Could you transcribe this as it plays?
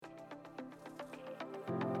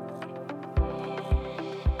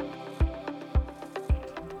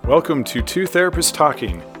Welcome to Two Therapists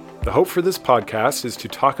Talking. The hope for this podcast is to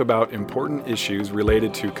talk about important issues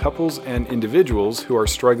related to couples and individuals who are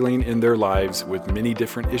struggling in their lives with many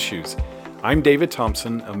different issues. I'm David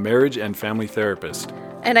Thompson, a marriage and family therapist.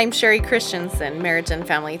 And I'm Sherry Christensen, marriage and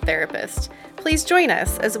family therapist. Please join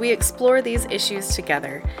us as we explore these issues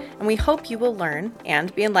together, and we hope you will learn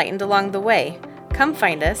and be enlightened along the way. Come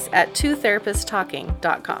find us at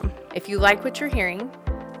twotherapisttalking.com. If you like what you're hearing,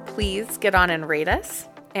 please get on and rate us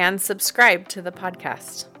and subscribe to the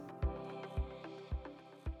podcast.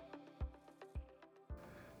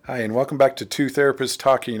 Hi, and welcome back to Two Therapists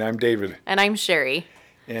Talking. I'm David. And I'm Sherry.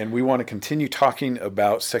 And we want to continue talking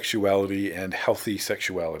about sexuality and healthy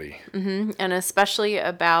sexuality. And especially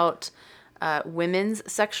about women's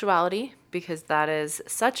sexuality, because that is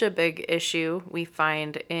such a big issue we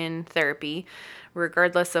find in therapy,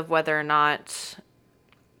 regardless of whether or not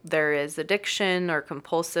there is addiction or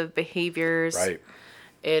compulsive behaviors. Right.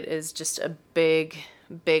 It is just a big,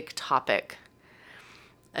 big topic.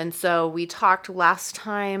 And so we talked last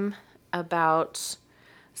time about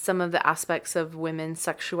some of the aspects of women's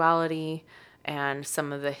sexuality and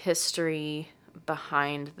some of the history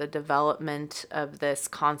behind the development of this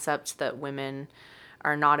concept that women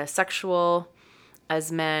are not as sexual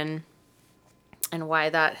as men and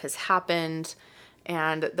why that has happened.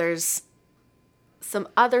 And there's some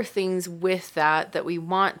other things with that we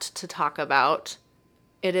want to talk about.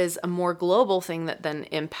 It is a more global thing that then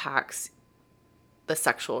impacts the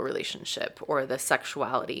sexual relationship or the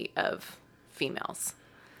sexuality of females.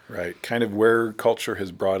 Right. Kind of where culture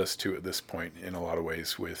has brought us to at this point in a lot of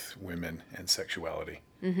ways with women and sexuality.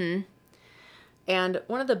 Mm-hmm. And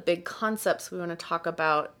one of the big concepts we want to talk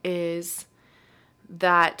about is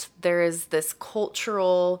that there is this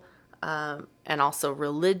cultural and also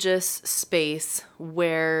religious space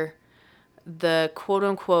where the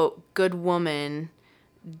quote-unquote good woman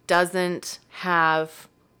doesn't have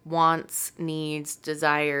wants, needs,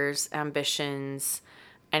 desires, ambitions,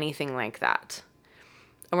 anything like that.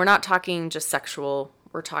 And we're not talking just sexual,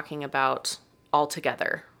 we're talking about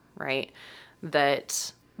altogether, right?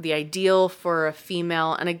 That the ideal for a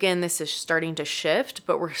female, and again, this is starting to shift,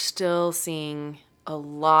 but we're still seeing a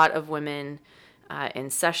lot of women in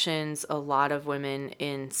sessions, a lot of women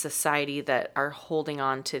in society that are holding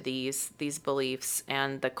on to these beliefs,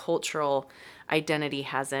 and the cultural identity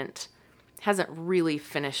hasn't really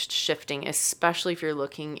finished shifting, especially if you're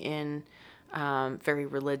looking in very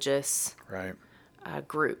religious right.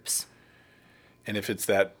 Groups. And if it's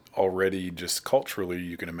that already just culturally,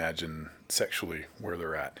 you can imagine sexually where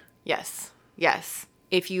they're at. Yes.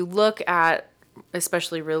 If you look at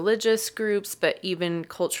especially religious groups, but even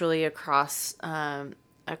culturally across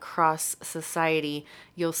society,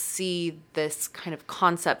 you'll see this kind of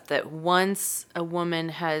concept that once a woman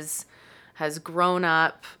has grown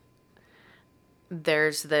up,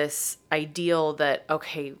 there's this ideal that,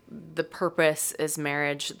 okay, the purpose is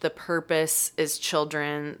marriage, the purpose is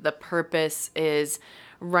children, the purpose is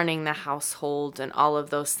running the household, and all of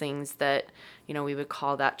those things that, we would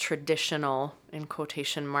call that traditional, in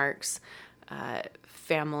quotation marks,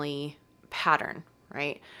 family pattern,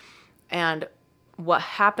 right? And what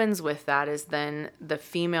happens with that is then the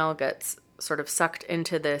female gets sort of sucked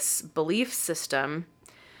into this belief system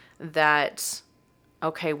that,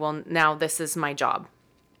 okay, well, now this is my job.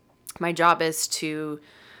 My job is to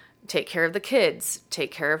take care of the kids,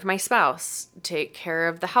 take care of my spouse, take care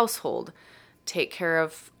of the household, take care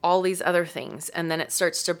of all these other things. And then it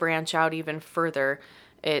starts to branch out even further.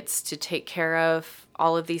 It's to take care of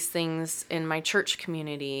all of these things in my church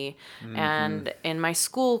community and in my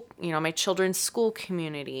school, my children's school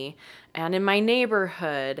community and in my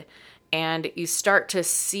neighborhood. And you start to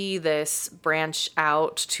see this branch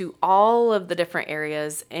out to all of the different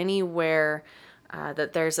areas, anywhere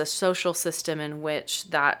that there's a social system in which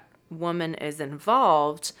that woman is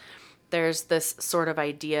involved. There's this sort of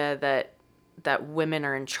idea that women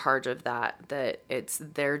are in charge of that it's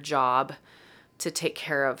their job to take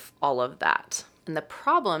care of all of that. And the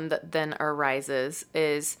problem that then arises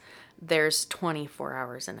is there's 24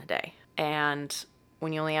 hours in a day. And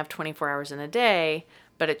when you only have 24 hours in a day,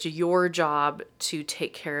 but it's your job to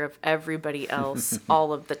take care of everybody else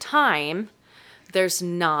all of the time, there's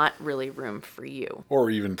not really room for you. Or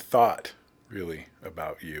even thought, really,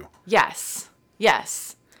 about you. Yes.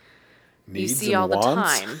 Needs you see and all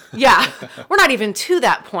wants. the time. Yeah. We're not even to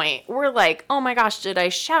that point. We're like, oh my gosh, did I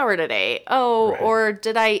shower today? Oh, right. Or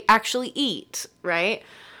did I actually eat? Right?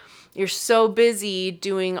 You're so busy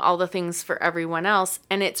doing all the things for everyone else.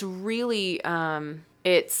 And it's really,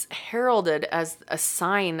 it's heralded as a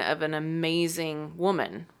sign of an amazing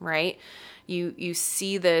woman, right? You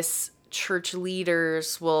see this church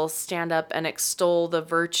leaders will stand up and extol the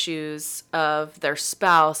virtues of their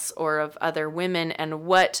spouse or of other women. And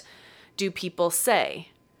what do people say?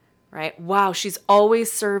 Right? Wow, she's always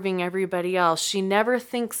serving everybody else. She never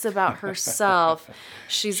thinks about herself.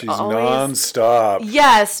 She's always nonstop.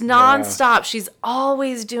 Yes, nonstop. Yeah. She's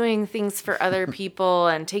always doing things for other people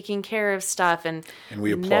and taking care of stuff, and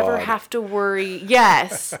we applaud. Never have to worry.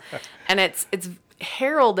 Yes. And it's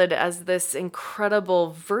heralded as this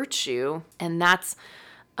incredible virtue, and that's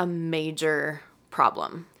a major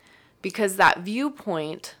problem because that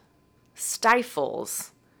viewpoint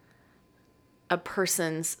stifles a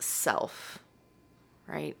person's self,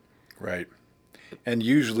 right? Right. And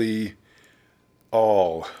usually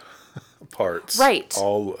all parts. Right.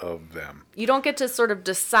 All of them. You don't get to sort of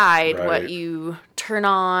decide Right. what you turn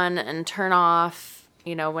on and turn off,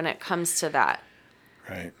 when it comes to that.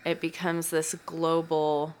 Right. It becomes this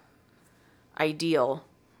global ideal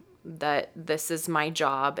that this is my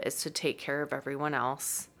job, is to take care of everyone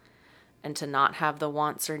else and to not have the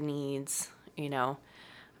wants or needs,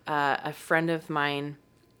 A friend of mine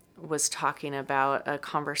was talking about a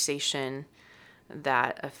conversation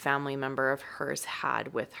that a family member of hers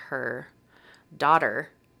had with her daughter.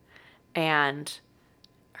 And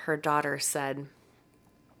her daughter said,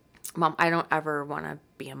 "Mom, I don't ever want to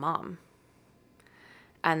be a mom."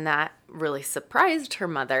 And that really surprised her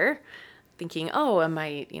mother, thinking, "Oh, am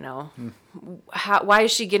I, why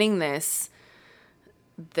is she getting this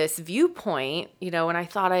viewpoint, and I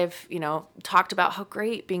thought I've, talked about how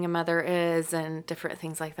great being a mother is and different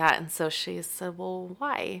things like that." And so she said, "Well,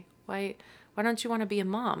 why don't you want to be a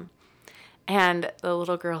mom?" And the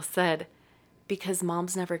little girl said, "Because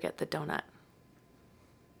moms never get the donut."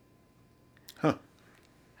 Huh.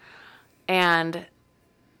 And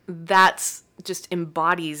that's just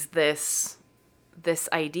embodies this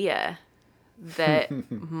idea that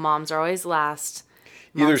moms are always last.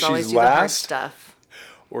 Either moms always she's do the hard last stuff.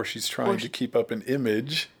 or she's trying to keep up an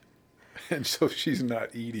image, and so she's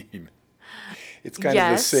not eating. It's kind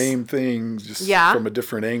of the same thing, just from a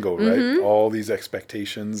different angle, right? Mm-hmm. All these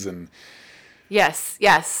expectations and... Yes.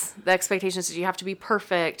 The expectations that you have to be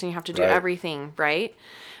perfect and you have to do everything, right?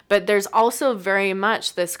 But there's also very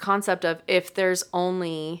much this concept of if there's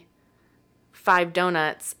only 5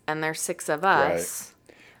 donuts and there's 6 of us... Right.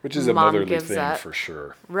 Which is a motherly thing for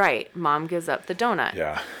sure. Right. Mom gives up the donut.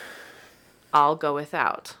 Yeah. I'll go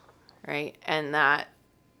without, right? And that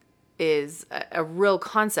is a real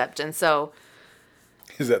concept. And so...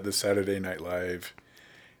 Is that the Saturday Night Live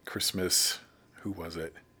Christmas, who was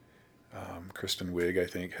it? Kristen Wiig, I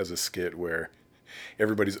think, has a skit where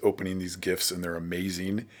everybody's opening these gifts and they're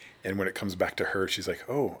amazing. And when it comes back to her, she's like,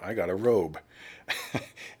 "Oh, I got a robe."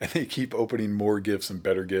 And they keep opening more gifts and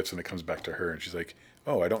better gifts, and it comes back to her. And she's like,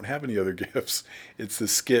 "Oh, I don't have any other gifts." It's the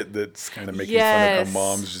skit that's kind of making fun of how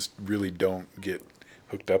moms just really don't get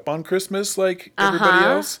hooked up on Christmas like everybody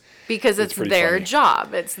else. Because it's their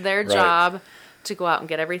job. It's their job to go out and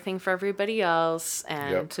get everything for everybody else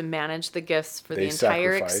and to manage the gifts for the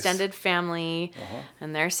entire extended family.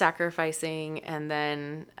 And they're sacrificing, and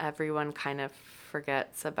then everyone kind of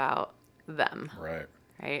forgets about them.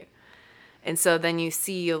 Right. And so then you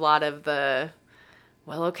see a lot of the,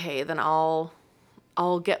 well, okay, then I'll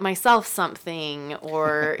get myself something,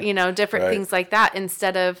 or, different things like that,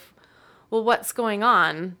 instead of, well, what's going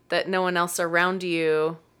on that no one else around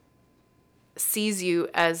you sees you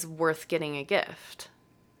as worth getting a gift,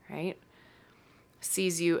 right?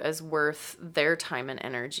 Sees you as worth their time and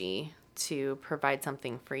energy to provide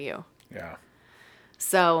something for you. Yeah.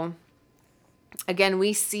 So, again,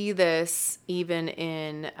 we see this even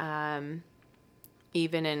in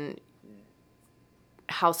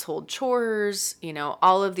household chores,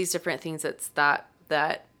 all of these different things. It's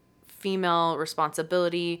that female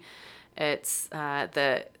responsibility. It's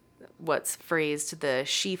what's phrased the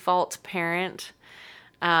she-fault parent.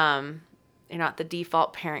 You're not the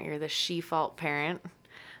default parent, you're the she-fault parent.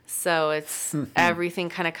 So it's everything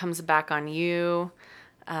kind of comes back on you.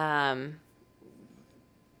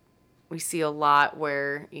 We see a lot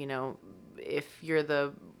where, if you're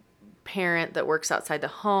the parent that works outside the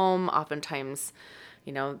home, oftentimes,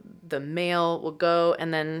 the male will go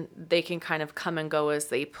and then they can kind of come and go as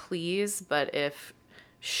they please. But if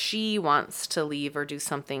she wants to leave or do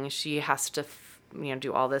something, she has to,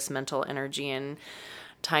 do all this mental energy and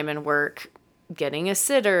time and work getting a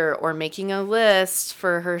sitter or making a list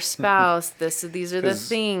for her spouse. These are the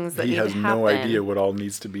things that need to happen. He has no idea what all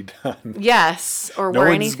needs to be done. Yes, or where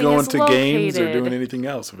anything is located. No one's going to games or doing anything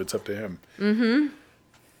else if it's up to him. Mm-hmm.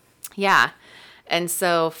 Yeah. And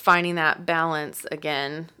so finding that balance,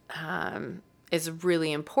 again, is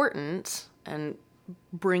really important. And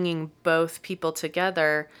bringing both people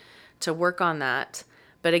together to work on that.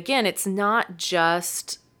 But again, it's not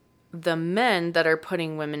just the men that are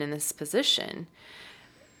putting women in this position.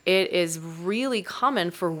 It is really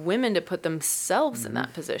common for women to put themselves in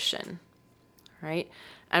that position, right?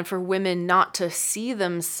 And for women not to see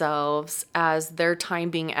themselves as their time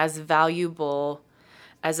being as valuable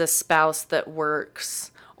as a spouse that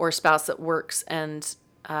works, or a spouse that works and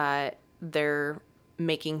they're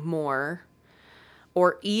making more.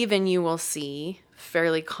 Or even you will see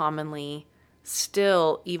fairly commonly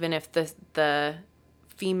still, even if the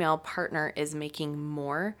female partner is making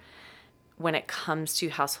more, when it comes to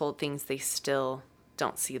household things, they still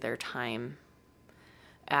don't see their time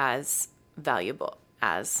as valuable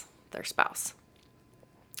as their spouse.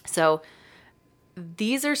 So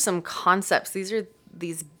these are some concepts. These are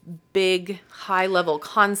these big, high-level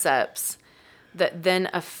concepts that then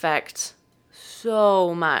affect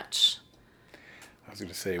so much I was going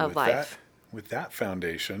to say, of life. With that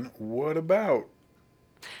foundation, what about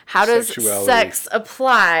how does sexuality? Sex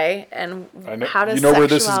apply, and how does where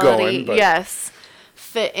this is sexuality, going, but... yes,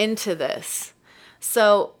 fit into this?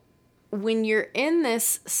 So when you're in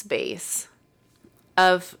this space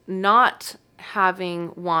of not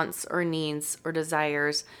having wants or needs or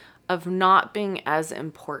desires, of not being as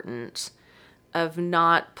important, of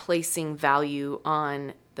not placing value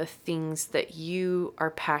on the things that you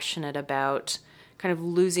are passionate about, kind of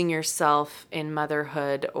losing yourself in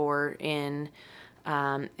motherhood or in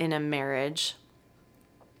a marriage,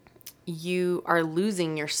 you are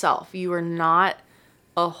losing yourself. You are not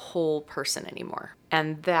a whole person anymore.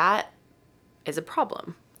 And that is a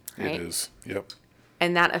problem, right? It is, yep.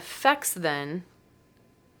 And that affects then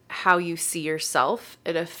how you see yourself.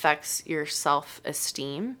 It affects your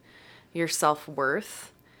self-esteem, your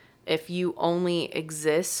self-worth. If you only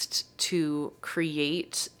exist to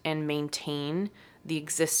create and maintain the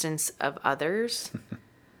existence of others,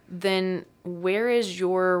 then where is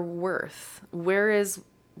your worth? Where is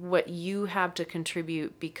what you have to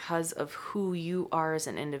contribute because of who you are as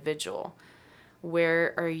an individual?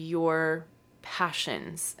 Where are your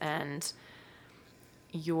passions and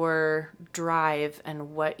your drive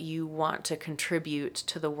and what you want to contribute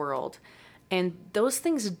to the world? And those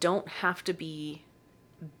things don't have to be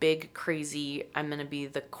big, crazy, I'm going to be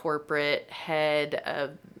the corporate head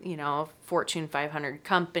of, a Fortune 500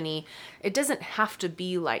 company. It doesn't have to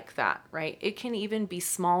be like that, right? It can even be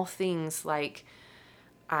small things like,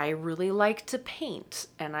 I really like to paint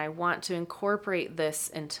and I want to incorporate this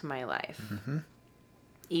into my life. Mm-hmm.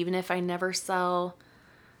 Even if I never sell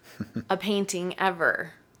a painting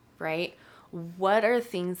ever, right? What are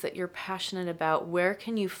things that you're passionate about? Where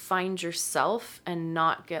can you find yourself and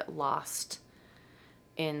not get lost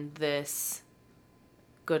in this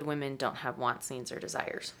good women don't have wants, needs, or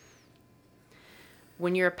desires?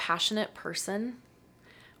 When you're a passionate person,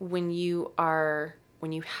 when you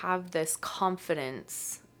have this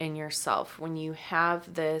confidence in yourself, when you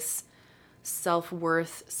have this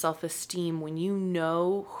self-worth, self-esteem, when you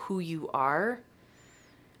know who you are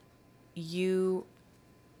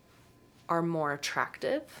more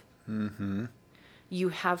attractive. Mm-hmm. You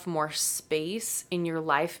have more space in your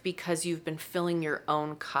life because you've been filling your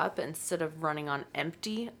own cup instead of running on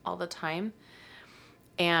empty all the time.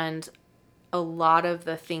 And a lot of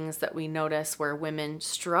the things that we notice where women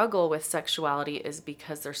struggle with sexuality is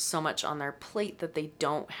because there's so much on their plate that they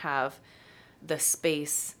don't have the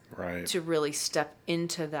space to really step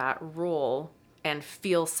into that role and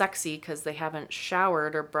feel sexy because they haven't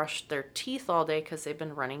showered or brushed their teeth all day because they've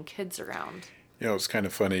been running kids around. It's kind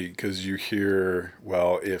of funny because you hear,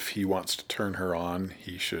 well, if he wants to turn her on,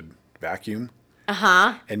 he should vacuum.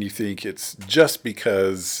 Uh-huh. And you think it's just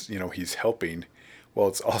because, he's helping. Well,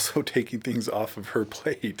 it's also taking things off of her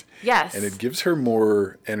plate. Yes. And it gives her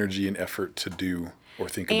more energy and effort to do or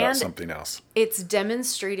think about something else. It's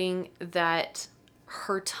demonstrating that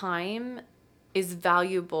her time is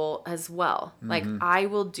valuable as well. Mm-hmm. Like, I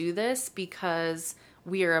will do this because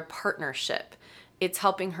we are a partnership. It's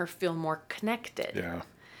helping her feel more connected. Yeah.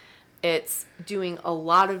 It's doing a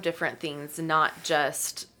lot of different things, not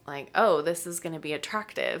just like, oh, this is going to be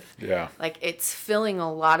attractive. Yeah. Like, it's filling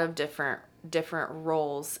a lot of different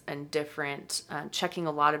roles and different, checking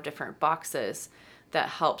a lot of different boxes that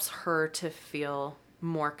helps her to feel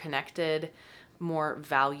more connected, more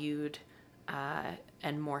valued,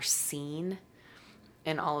 and more seen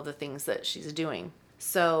in all of the things that she's doing.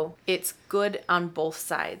 So it's good on both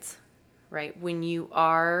sides, right? When you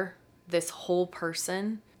are this whole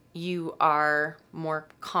person, you are more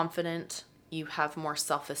confident, you have more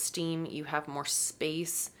self-esteem, you have more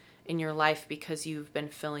space in your life because you've been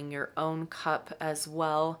filling your own cup as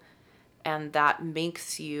well. And that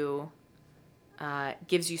makes you,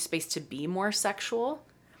 gives you space to be more sexual,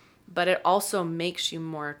 but it also makes you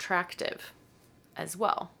more attractive as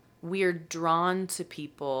well. We're drawn to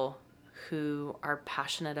people who are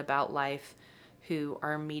passionate about life, who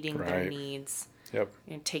are meeting their Right. needs, Yep.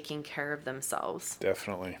 and taking care of themselves.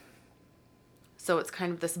 Definitely. So it's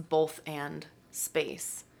kind of this both and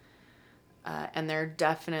space. And there are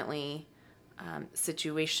definitely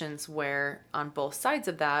situations where on both sides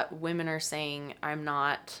of that, women are saying, I'm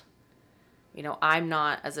not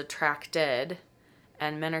as attracted.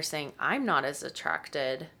 And men are saying, I'm not as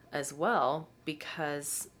attracted as well,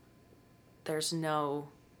 because there's no,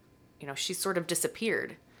 she sort of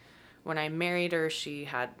disappeared. When I married her, she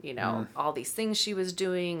had, all these things she was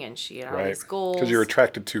doing, and she had all Right. these goals. Because you're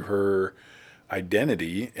attracted to her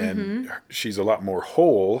identity, and she's a lot more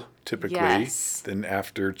whole typically Yes. than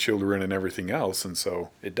after children and everything else. And so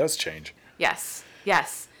it does change. Yes.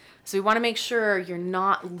 So we want to make sure you're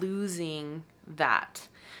not losing that.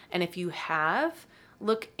 And if you have,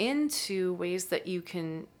 look into ways that you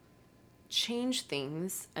can change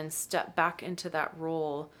things and step back into that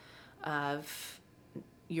role of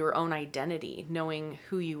your own identity, knowing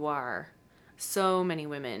who you are. So many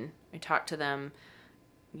women, I talk to them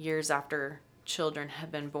years after children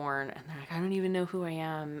have been born, and they're like, I don't even know who I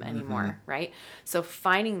am anymore, right? So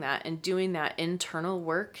finding that and doing that internal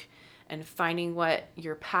work and finding what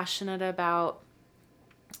you're passionate about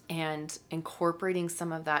and incorporating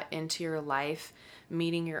some of that into your life,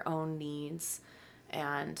 meeting your own needs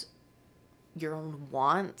and your own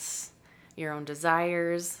wants, your own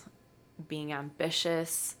desires, being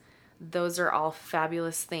ambitious. Those are all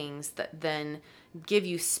fabulous things that then give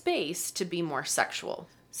you space to be more sexual.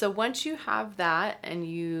 So once you have that and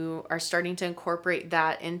you are starting to incorporate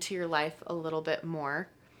that into your life a little bit more,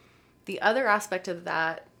 the other aspect of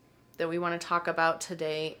that we want to talk about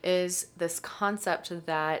today is this concept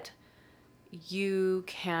that you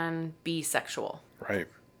can be sexual. Right.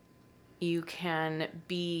 You can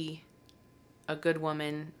be a good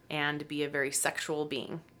woman and be a very sexual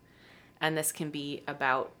being. And this can be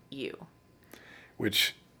about you.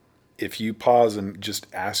 Which, if you pause and just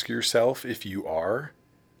ask yourself if you are,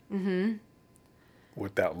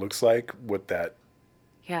 what that looks like, what that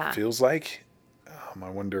feels like, I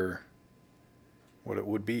wonder what it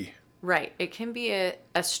would be. Right. It can be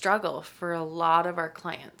a struggle for a lot of our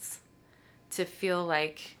clients to feel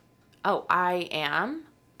like, oh, I am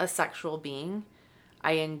a sexual being.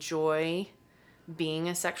 I enjoy being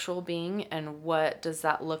a sexual being. And what does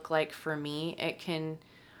that look like for me? It can,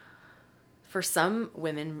 for some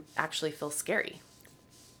women, actually feel scary.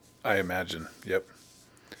 I imagine. Yep.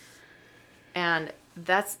 And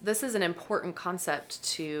this is an important concept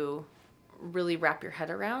to really wrap your head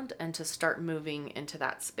around and to start moving into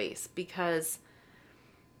that space, because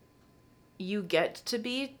you get to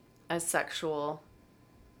be a sexual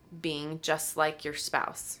being just like your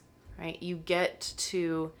spouse, right? You get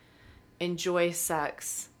to enjoy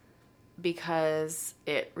sex because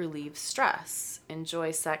it relieves stress.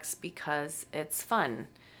 Enjoy sex because it's fun.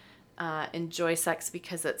 Enjoy sex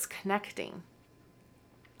because it's connecting.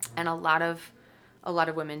 And a lot of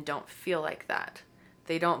women don't feel like that.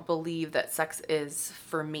 They don't believe that sex is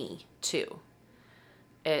for me too.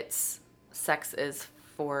 Sex is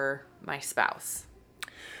for my spouse.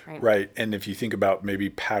 Right. And if you think about maybe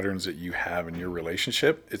patterns that you have in your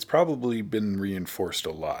relationship, it's probably been reinforced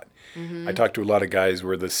a lot. I talk to a lot of guys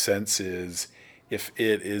where the sense is, if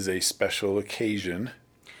it is a special occasion,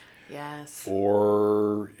 yes,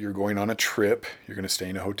 or you're going on a trip, you're going to stay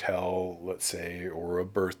in a hotel, let's say, or a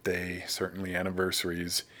birthday, certainly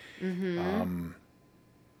anniversaries,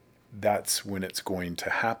 that's when it's going to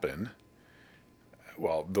happen.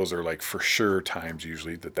 Well, those are like for sure times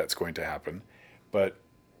usually that's going to happen. But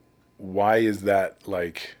why is that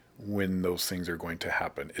like when those things are going to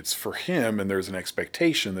happen? It's for him, and there's an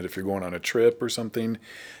expectation that if you're going on a trip or something,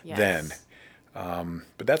 yes. then.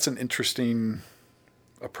 But that's an interesting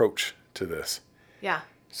approach to this. Yeah.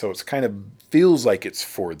 So it's kind of feels like it's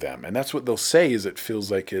for them. And that's what they'll say, is it feels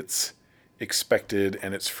like it's expected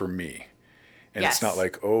and it's for me. And yes. It's not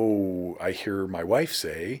like, oh, I hear my wife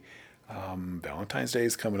say, Valentine's Day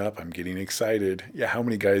is coming up, I'm getting excited. Yeah, how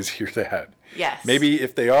many guys hear that? Yes. Maybe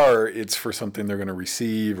if they are, it's for something they're going to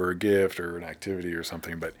receive, or a gift or an activity or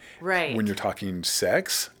something. But right. When you're talking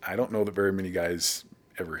sex, I don't know that very many guys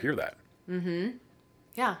ever hear that. Mm-hmm.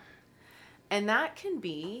 Yeah. And that can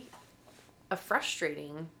be a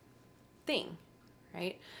frustrating thing,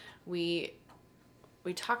 right? We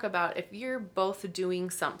talk about, if you're both doing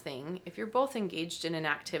something, if you're both engaged in an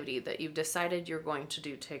activity that you've decided you're going to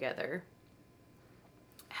do together,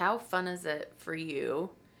 how fun is it for you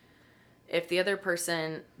if the other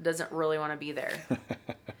person doesn't really want to be there.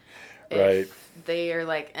 Right. If they are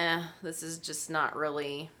like, this is just not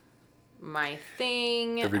really my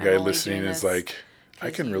thing. Every guy listening is like, I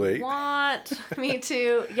can relate. Want me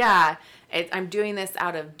to? Yeah. I'm doing this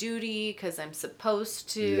out of duty because I'm supposed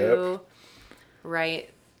to. Yep. Right.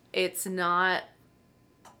 It's not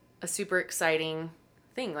a super exciting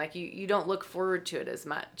thing. Like you don't look forward to it as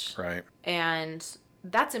much. Right. And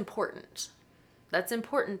that's important. That's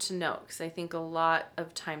important to know, because I think a lot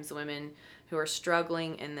of times women who are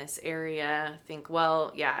struggling in this area think,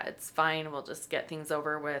 well, yeah, it's fine. We'll just get things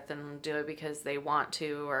over with and do it because they want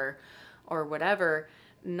to or whatever,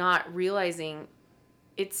 not realizing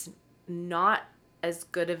it's not as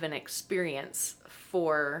good of an experience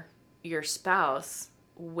for your spouse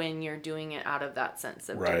when you're doing it out of that sense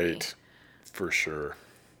of duty. Right. For sure.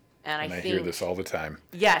 And I think, hear this all the time.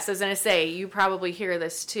 Yes, I was going to say, you probably hear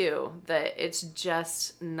this too, that it's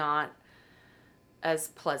just not as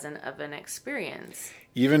pleasant of an experience.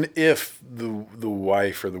 Even if the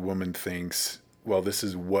wife or the woman thinks, well, this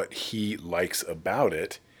is what he likes about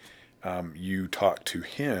it, you talk to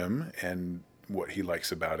him, and what he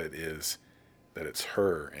likes about it is that it's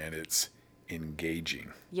her and it's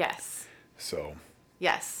engaging. Yes. So.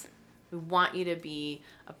 Yes. We want you to be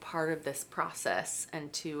a part of this process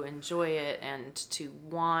and to enjoy it and to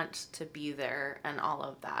want to be there and all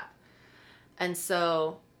of that. And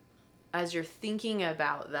so as you're thinking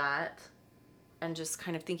about that and just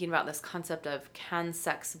kind of thinking about this concept of, can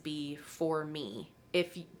sex be for me?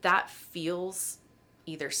 If that feels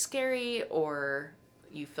either scary or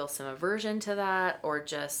you feel some aversion to that, or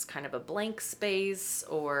just kind of a blank space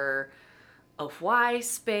or a why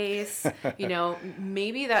space,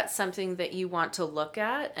 maybe that's something that you want to look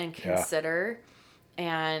at and consider. Yeah.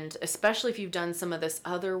 And especially if you've done some of this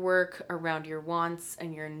other work around your wants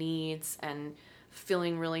and your needs and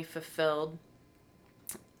feeling really fulfilled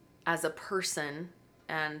as a person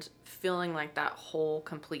and feeling like that whole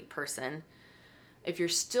complete person. If you're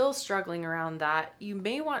still struggling around that, you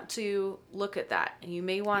may want to look at that. And you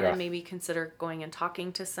may want to maybe consider going and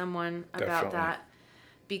talking to someone about that,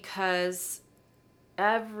 because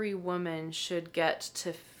every woman should get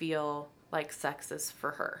to feel like sex is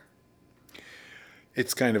for her.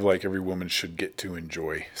 It's kind of like every woman should get to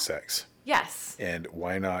enjoy sex. Yes. And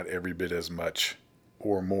why not every bit as much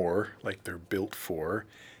or more, like they're built for,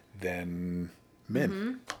 than men?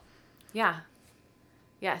 Mm-hmm. Yeah.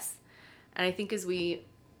 Yes. And I think as we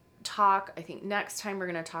talk, I think next time we're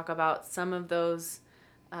going to talk about some of those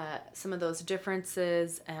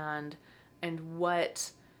differences and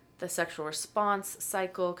what the sexual response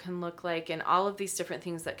cycle can look like, and all of these different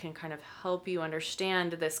things that can kind of help you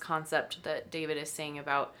understand this concept that David is saying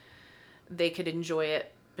about they could enjoy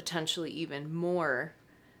it potentially even more,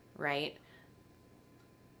 right,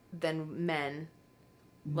 than men.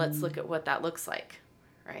 Let's look at what that looks like,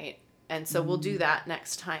 right? And so we'll do that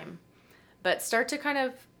next time. But start to kind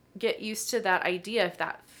of get used to that idea if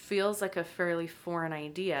that feels like a fairly foreign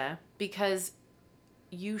idea, because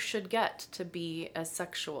you should get to be as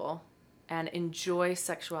sexual and enjoy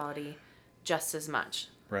sexuality just as much.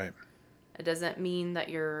 Right. It doesn't mean that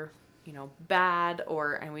you're, bad,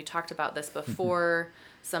 and we talked about this before.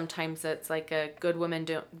 Sometimes it's like a good women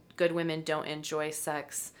don't enjoy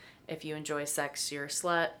sex. If you enjoy sex, you're a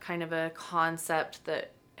slut, kind of a concept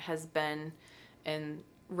that has been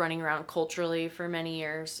running around culturally for many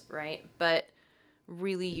years, right? But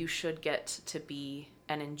really, you should get to be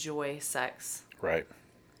and enjoy sex. Right.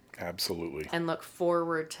 Absolutely. And look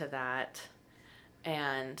forward to that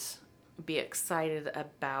and be excited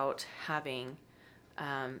about having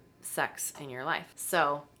sex in your life.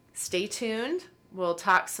 So stay tuned. We'll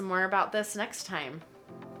talk some more about this next time.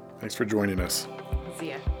 Thanks for joining us. See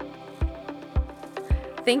ya.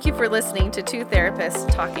 Thank you for listening to Two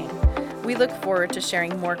Therapists Talking. We look forward to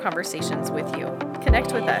sharing more conversations with you.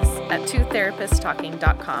 Connect with us at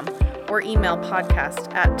twotherapisttalking.com or email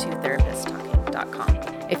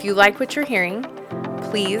podcast@twotherapisttalking.com. If you like what you're hearing,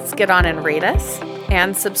 please get on and rate us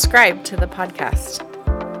and subscribe to the podcast.